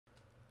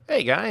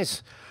Hey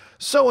guys.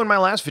 So in my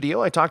last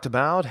video I talked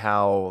about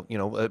how,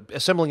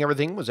 assembling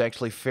everything was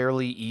actually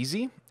fairly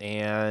easy,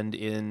 and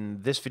in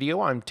this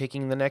video I'm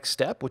taking the next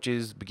step, which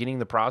is beginning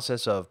the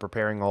process of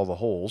preparing all the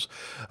holes.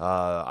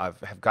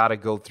 Have got to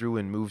go through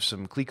and move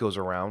some clecos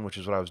around, which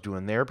is what I was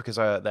doing there, because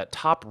that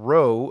top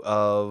row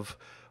of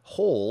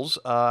holes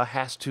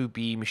has to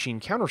be machine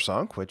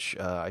countersunk, which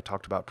I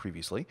talked about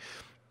previously.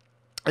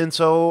 And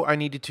so I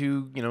needed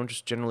to,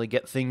 just generally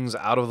get things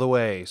out of the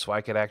way so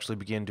I could actually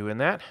begin doing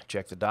that.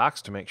 Check the docs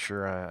to make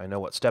sure I know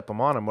what step I'm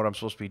on and what I'm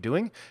supposed to be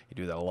doing. You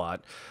do that a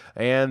lot.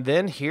 And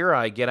then here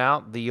I get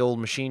out the old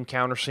machine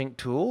countersink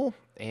tool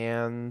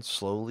and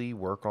slowly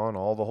work on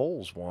all the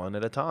holes one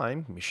at a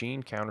time,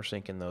 machine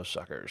countersinking those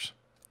suckers.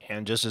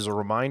 And just as a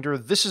reminder,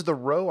 this is the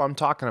row I'm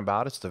talking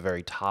about. It's the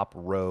very top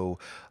row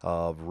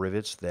of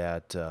rivets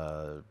that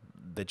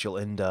you'll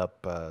end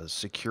up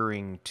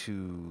securing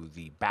to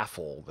the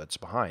baffle that's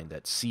behind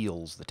that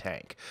seals the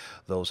tank.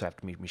 Those have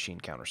to be machine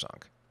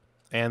countersunk.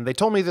 And they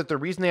told me that the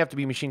reason they have to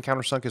be machine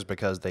countersunk is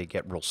because they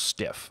get real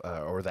stiff,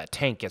 or that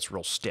tank gets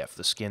real stiff.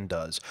 The skin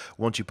does.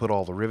 Once you put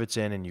all the rivets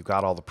in and you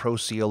got all the Pro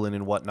Seal in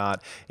and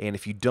whatnot, and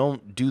if you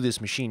don't do this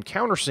machine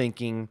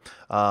countersinking,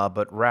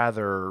 but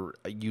rather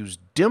use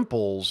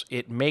dimples,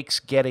 it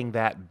makes getting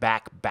that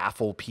back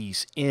baffle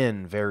piece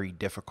in very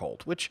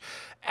difficult, which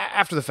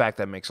after the fact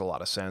that makes a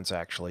lot of sense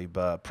actually.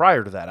 But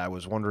prior to that I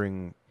was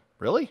wondering,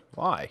 really?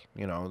 Why?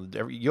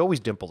 You always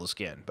dimple the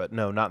skin, but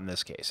no, not in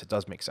this case. It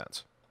does make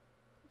sense.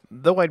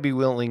 Though I'd be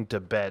willing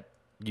to bet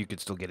you could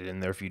still get it in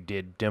there if you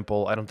did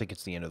dimple, I don't think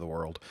it's the end of the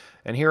world.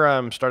 And here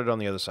I'm started on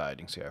the other side.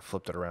 You can see I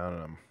flipped it around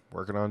and I'm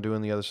working on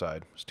doing the other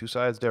side. There's two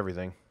sides to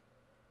everything.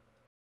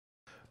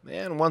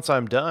 And once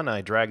I'm done,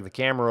 I drag the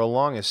camera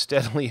along as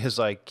steadily as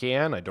I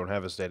can. I don't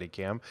have a steady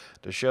cam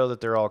to show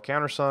that they're all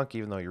countersunk,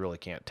 even though you really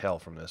can't tell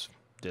from this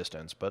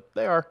distance, but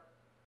they are.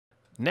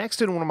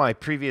 Next, in one of my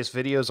previous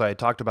videos, I had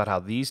talked about how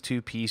these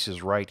two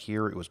pieces right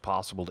here, it was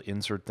possible to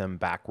insert them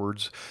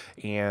backwards,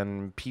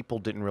 and people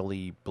didn't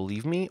really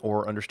believe me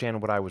or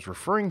understand what I was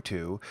referring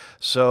to.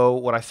 So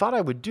what I thought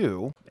I would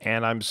do,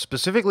 and I'm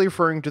specifically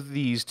referring to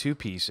these two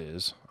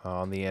pieces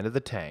on the end of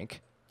the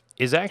tank,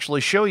 is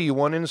actually show you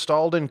one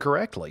installed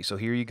incorrectly. So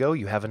here you go,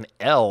 you have an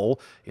L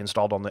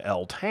installed on the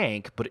L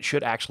tank, but it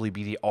should actually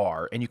be the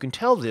R. And you can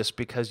tell this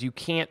because you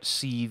can't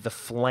see the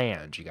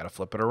flange. You got to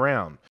flip it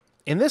around.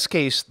 In this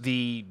case,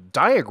 the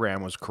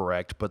diagram was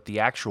correct, but the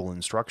actual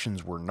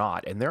instructions were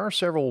not, and there are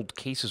several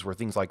cases where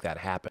things like that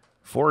happen.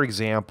 For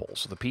example,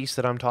 so the piece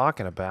that I'm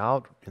talking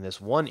about in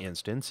this one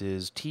instance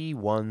is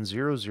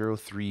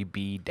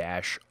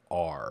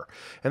T1003B-R,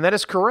 and that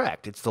is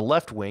correct. It's the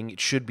left wing. It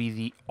should be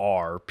the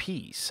R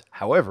piece.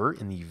 However,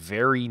 in the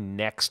very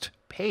next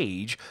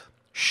page,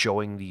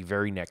 showing the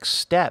very next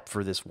step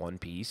for this one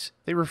piece,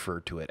 they refer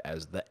to it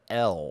as the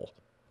L.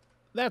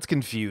 That's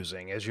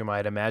confusing, as you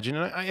might imagine,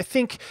 and I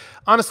think,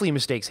 honestly,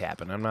 mistakes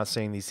happen. I'm not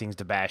saying these things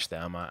to bash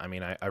them. I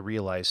mean, I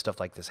realize stuff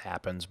like this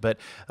happens, but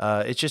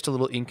it's just a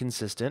little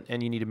inconsistent,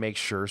 and you need to make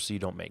sure so you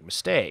don't make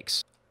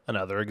mistakes.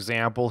 Another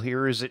example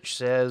here is it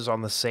says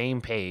on the same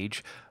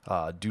page,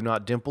 do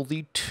not dimple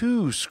the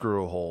 2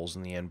 screw holes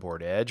in the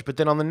inboard edge, but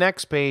then on the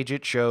next page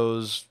it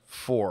shows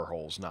 4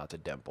 holes not to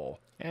dimple.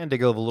 And to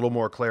give a little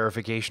more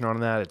clarification on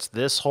that, it's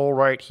this hole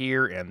right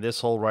here and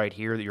this hole right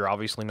here that you're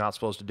obviously not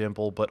supposed to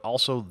dimple, but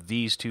also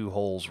these 2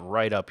 holes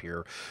right up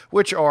here,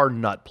 which are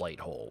nut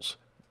plate holes.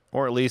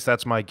 Or at least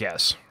that's my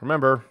guess.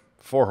 Remember,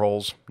 4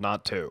 holes,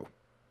 not 2.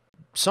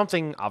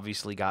 Something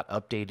obviously got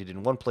updated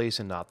in one place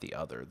and not the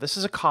other. This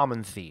is a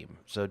common theme,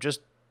 so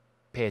just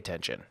pay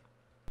attention.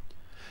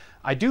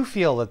 I do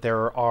feel that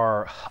there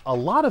are a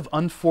lot of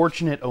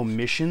unfortunate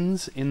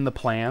omissions in the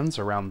plans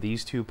around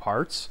these two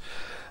parts.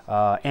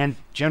 And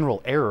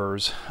general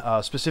errors.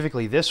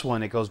 Specifically this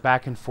one, it goes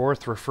back and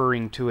forth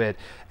referring to it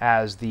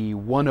as the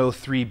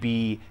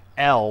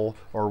 103B-L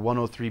or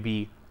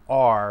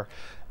 103B-R.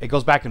 It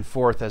goes back and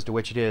forth as to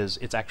which it is.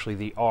 It's actually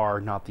the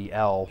R, not the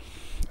L.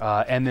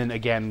 And then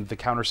again, the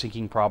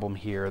countersinking problem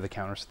here.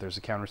 There's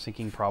a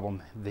countersinking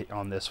problem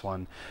on this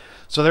one.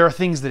 So there are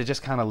things that it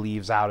just kind of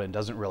leaves out and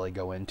doesn't really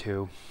go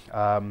into.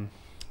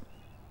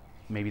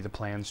 Maybe the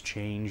plans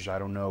changed, I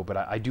don't know, but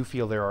I do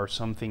feel there are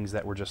some things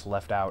that were just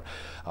left out,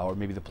 or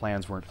maybe the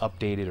plans weren't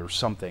updated or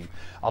something.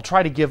 I'll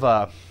try to give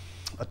a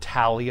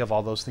tally of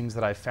all those things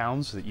that I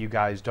found so that you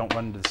guys don't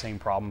run into the same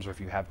problems, or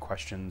if you have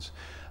questions,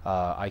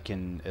 I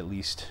can at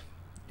least,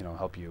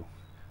 help you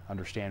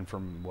understand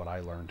from what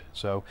I learned.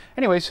 So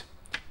anyways,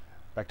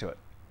 back to it.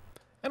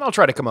 And I'll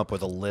try to come up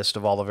with a list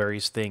of all the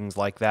various things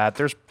like that.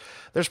 There's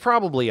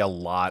probably a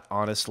lot,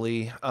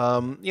 honestly.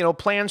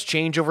 Plans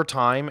change over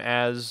time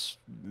as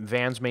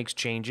Vans makes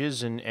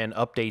changes and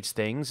updates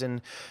things,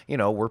 and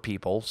we're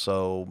people,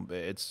 so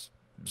it's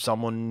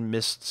someone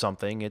missed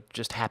something. It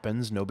just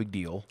happens, no big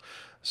deal.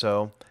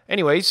 So,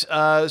 anyways,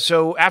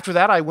 so after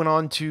that, I went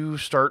on to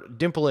start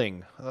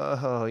dimpling.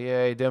 Oh,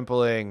 yay,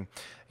 dimpling.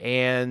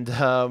 And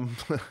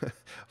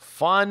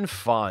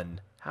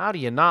fun. How do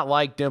you not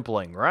like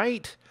dimpling,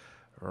 right?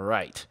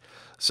 Right.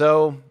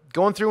 So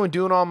going through and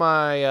doing all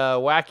my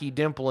wacky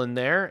dimpling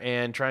there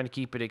and trying to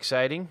keep it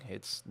exciting.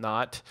 It's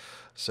not,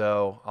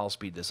 so I'll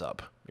speed this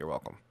up. You're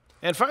welcome.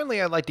 And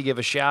finally, I'd like to give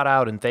a shout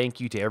out and thank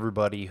you to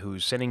everybody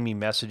who's sending me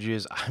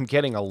messages. I'm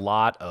getting a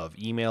lot of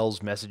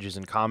emails, messages,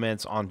 and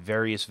comments on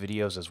various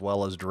videos, as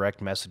well as direct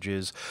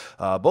messages,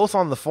 both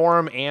on the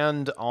forum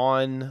and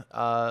on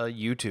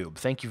YouTube.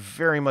 Thank you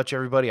very much,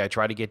 everybody. I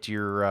try to get to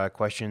your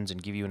questions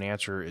and give you an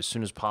answer as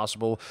soon as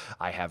possible.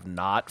 I have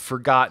not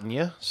forgotten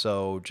you,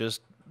 so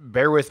just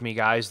bear with me,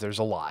 guys. There's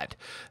a lot.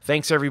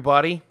 Thanks,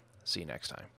 everybody. See you next time.